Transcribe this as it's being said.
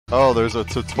Oh, there's a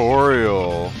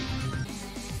tutorial.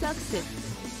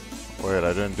 Wait,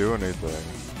 I didn't do anything.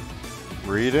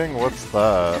 Reading? What's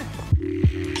that?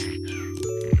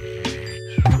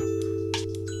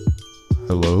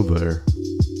 Hello there.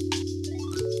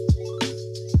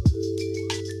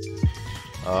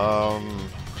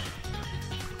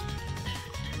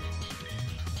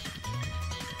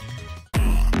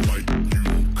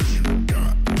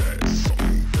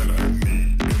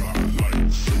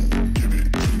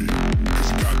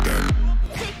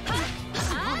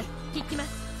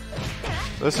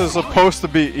 This is supposed to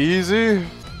be easy?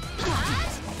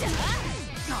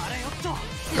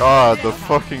 God, the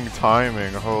fucking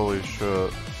timing, holy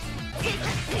shit.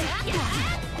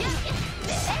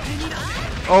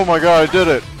 Oh my god, I did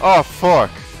it! Oh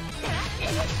fuck!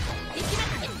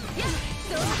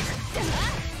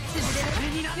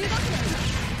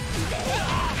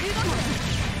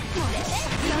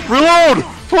 Reload!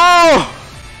 Oh!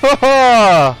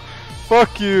 Haha!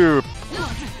 Fuck you!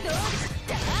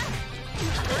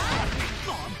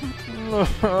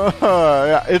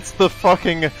 Yeah, it's the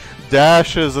fucking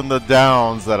dashes and the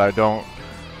downs that I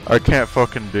can't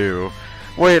fucking do.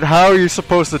 Wait, how are you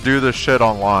supposed to do this shit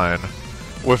online?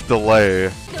 With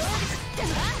delay.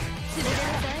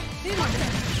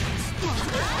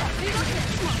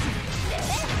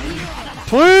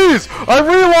 Please! I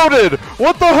reloaded!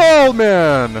 What the hell,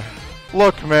 man?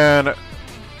 Look, man.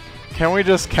 Can we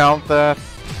just count that?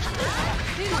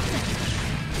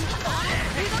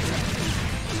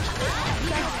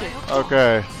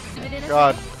 Okay.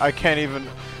 God, I can't even...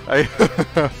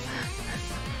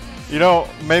 You know,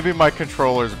 maybe my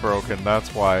controller's broken.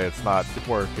 That's why it's not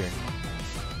working.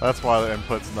 That's why the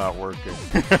input's not working.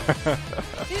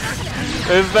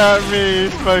 It's not me,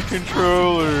 it's my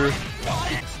controller.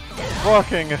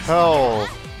 Fucking hell.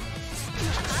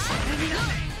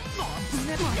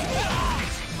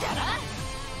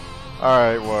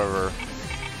 Alright, whatever.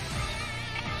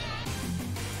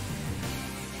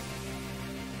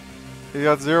 He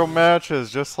got 0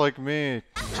 matches, just like me.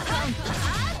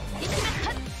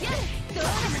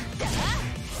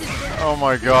 Oh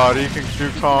my god, he can do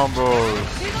combos.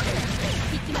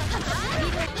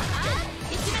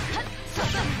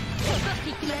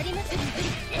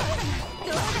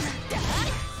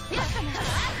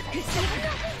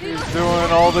 He's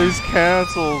doing all these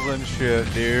cancels and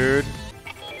shit, dude.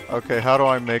 Okay, how do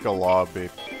I make a lobby?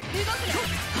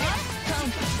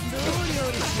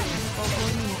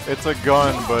 It's a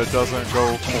gun, but it doesn't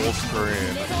go full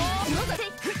screen.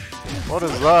 What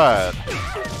is that?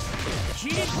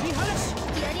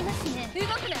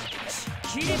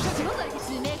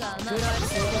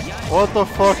 What the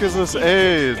fuck is this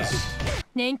AIDS?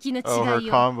 Oh, her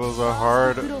combos are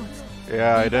hard.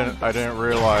 Yeah, I didn't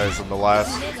realize in the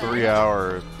last 3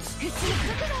 hours.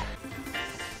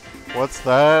 What's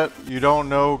that? You don't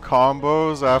know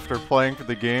combos after playing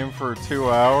the game for 2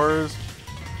 hours?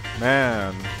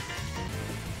 Man.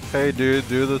 Hey dude,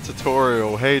 do the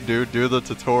tutorial. Hey dude, do the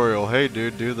tutorial. Hey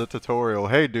dude, do the tutorial.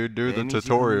 Hey dude, do the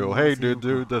tutorial. Hey dude,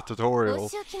 do the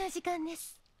tutorial.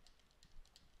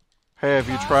 Hey, have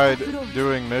you tried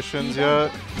doing missions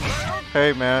yet?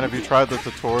 Hey man, have you tried the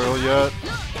tutorial yet?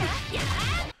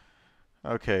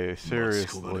 Okay,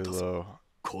 seriously though.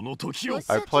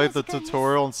 I played the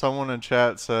tutorial and someone in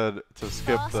chat said to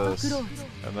skip this,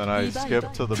 and then I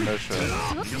skipped to the mission.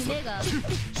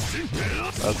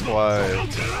 That's why.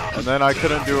 And then I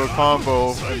couldn't do a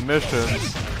combo in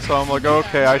missions, so I'm like,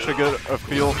 okay, I should get a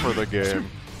feel for the game.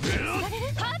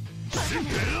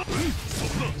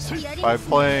 By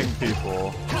playing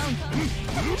people.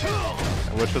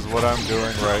 Which is what I'm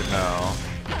doing right now.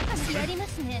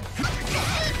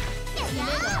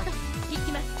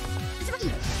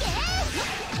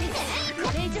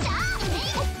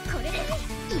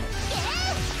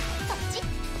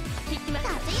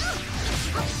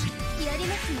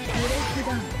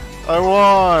 I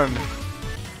won!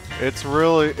 It's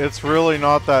really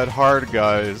not that hard,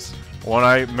 guys. When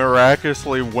I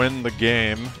miraculously win the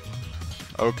game,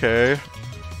 okay?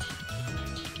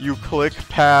 You click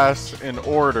pass in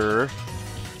order,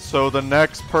 so the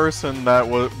next person that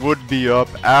would be up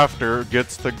after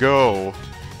gets to go.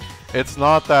 It's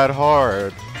not that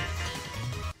hard.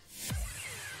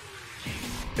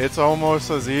 It's almost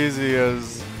as easy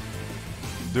as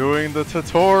doing the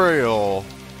tutorial.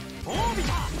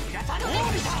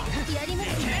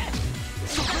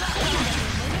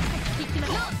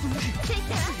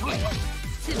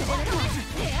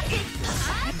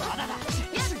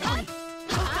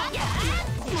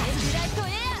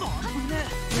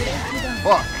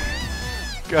 Fuck!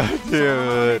 God damn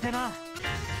it.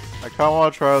 I kinda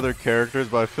wanna try other characters,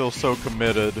 but I feel so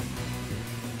committed.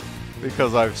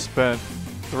 because I've spent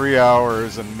 3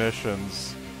 hours in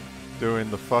missions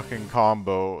doing the fucking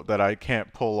combo that I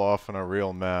can't pull off in a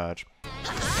real match.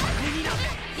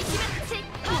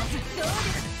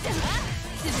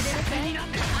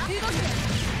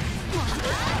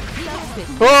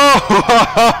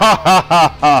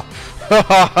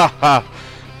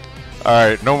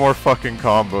 Alright, no more fucking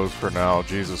combos for now,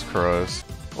 Jesus Christ.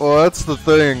 Well, that's the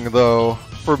thing, though.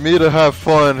 For me to have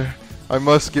fun, I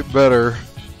must get better.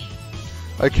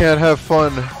 I can't have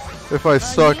fun if I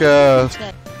suck ass.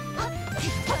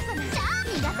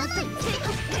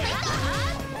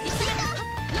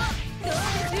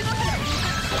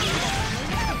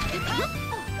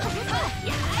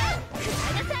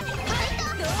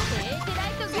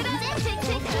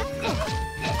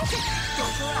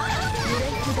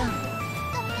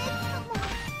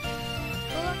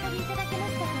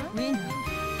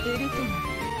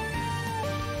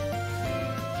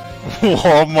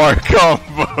 Walmart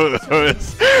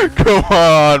combos! Come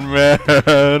on, man!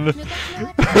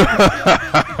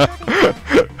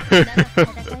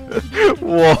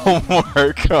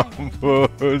 Walmart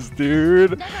combos,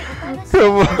 dude!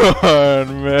 Come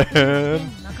on, man!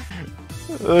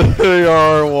 They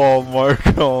are Walmart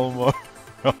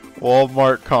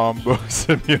combo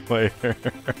simulator.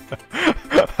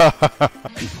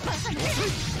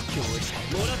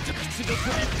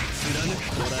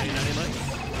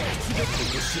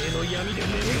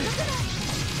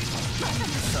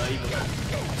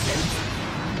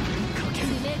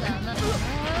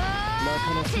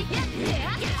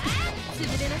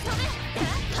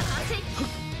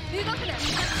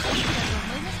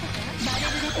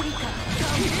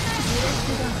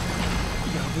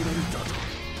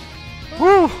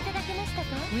 Woo!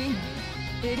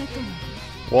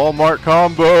 Walmart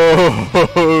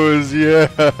combos,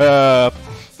 yeah!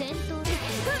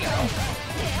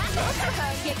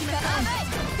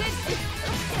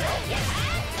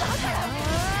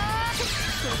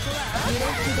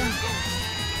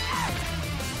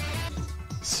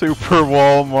 Super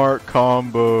Walmart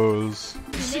combos.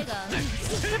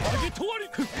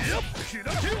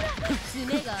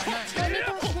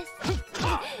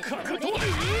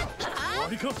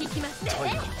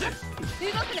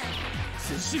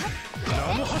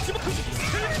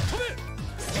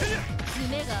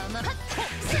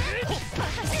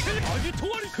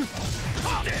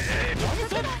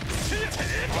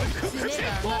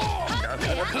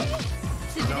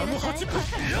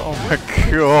 Oh my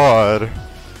god.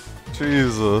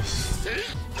 Jesus.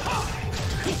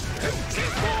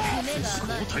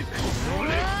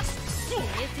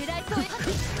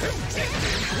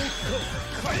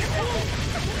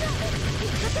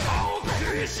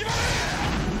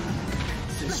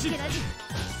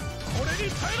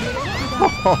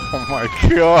 Oh my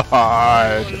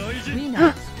god.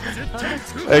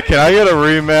 Hey, can I get a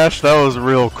rematch? That was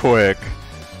real quick.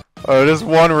 Oh, just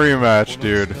one rematch,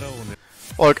 dude.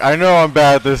 Look, I know I'm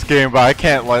bad at this game, but I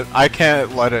can't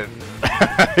let it.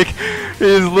 He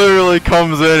literally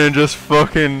comes in and just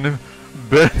fucking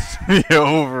bends me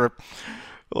over.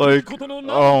 Like,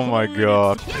 oh my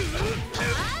god.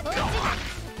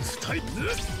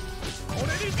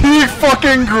 He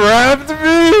fucking grabbed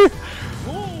me?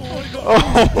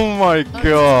 Oh my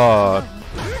god.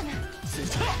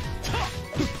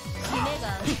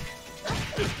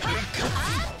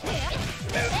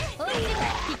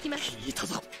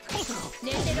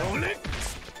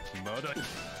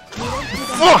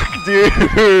 Fuck,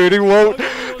 dude! He won't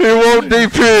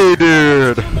DP,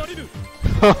 dude!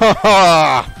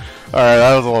 Alright,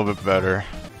 that was a little bit better.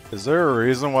 Is there a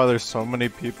reason why there's so many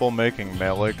people making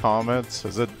melee comments?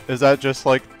 Is that just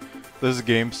like this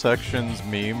game section's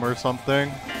meme or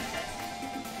something?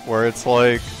 Where it's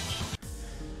like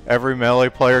every melee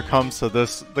player comes to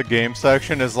the game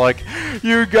section is like,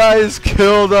 you guys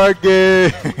killed our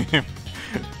game!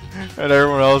 And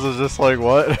everyone else is just like,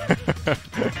 what?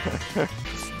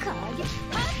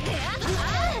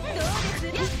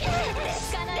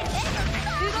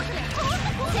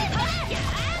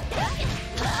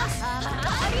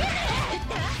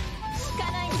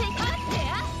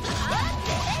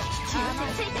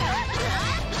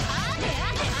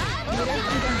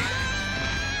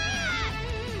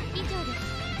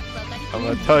 I'm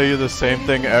gonna tell you the same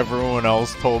thing everyone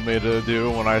else told me to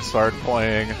do when I started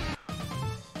playing.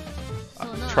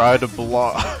 Try to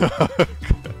block.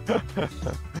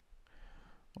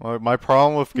 Like, my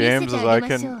problem with games is I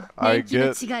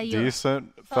get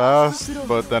decent fast,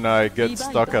 but then I get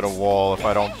stuck at a wall if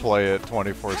I don't play it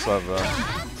 24/7.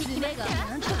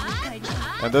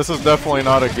 And this is definitely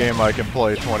not a game I can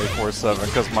play 24/7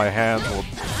 because my hands will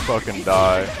fucking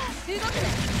die.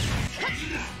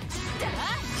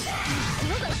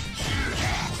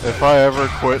 If I ever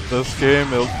quit this game,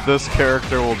 this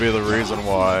character will be the reason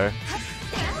why.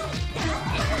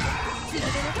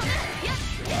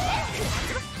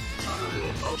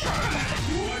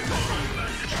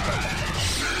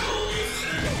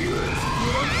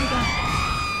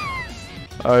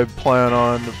 I plan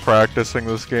on practicing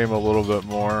this game a little bit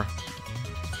more.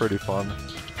 It's pretty fun.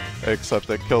 Except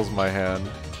it kills my hand,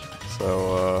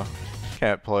 so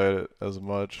can't play it as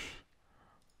much.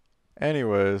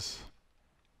 Anyways,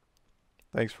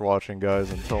 thanks for watching,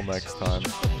 guys. Until next time.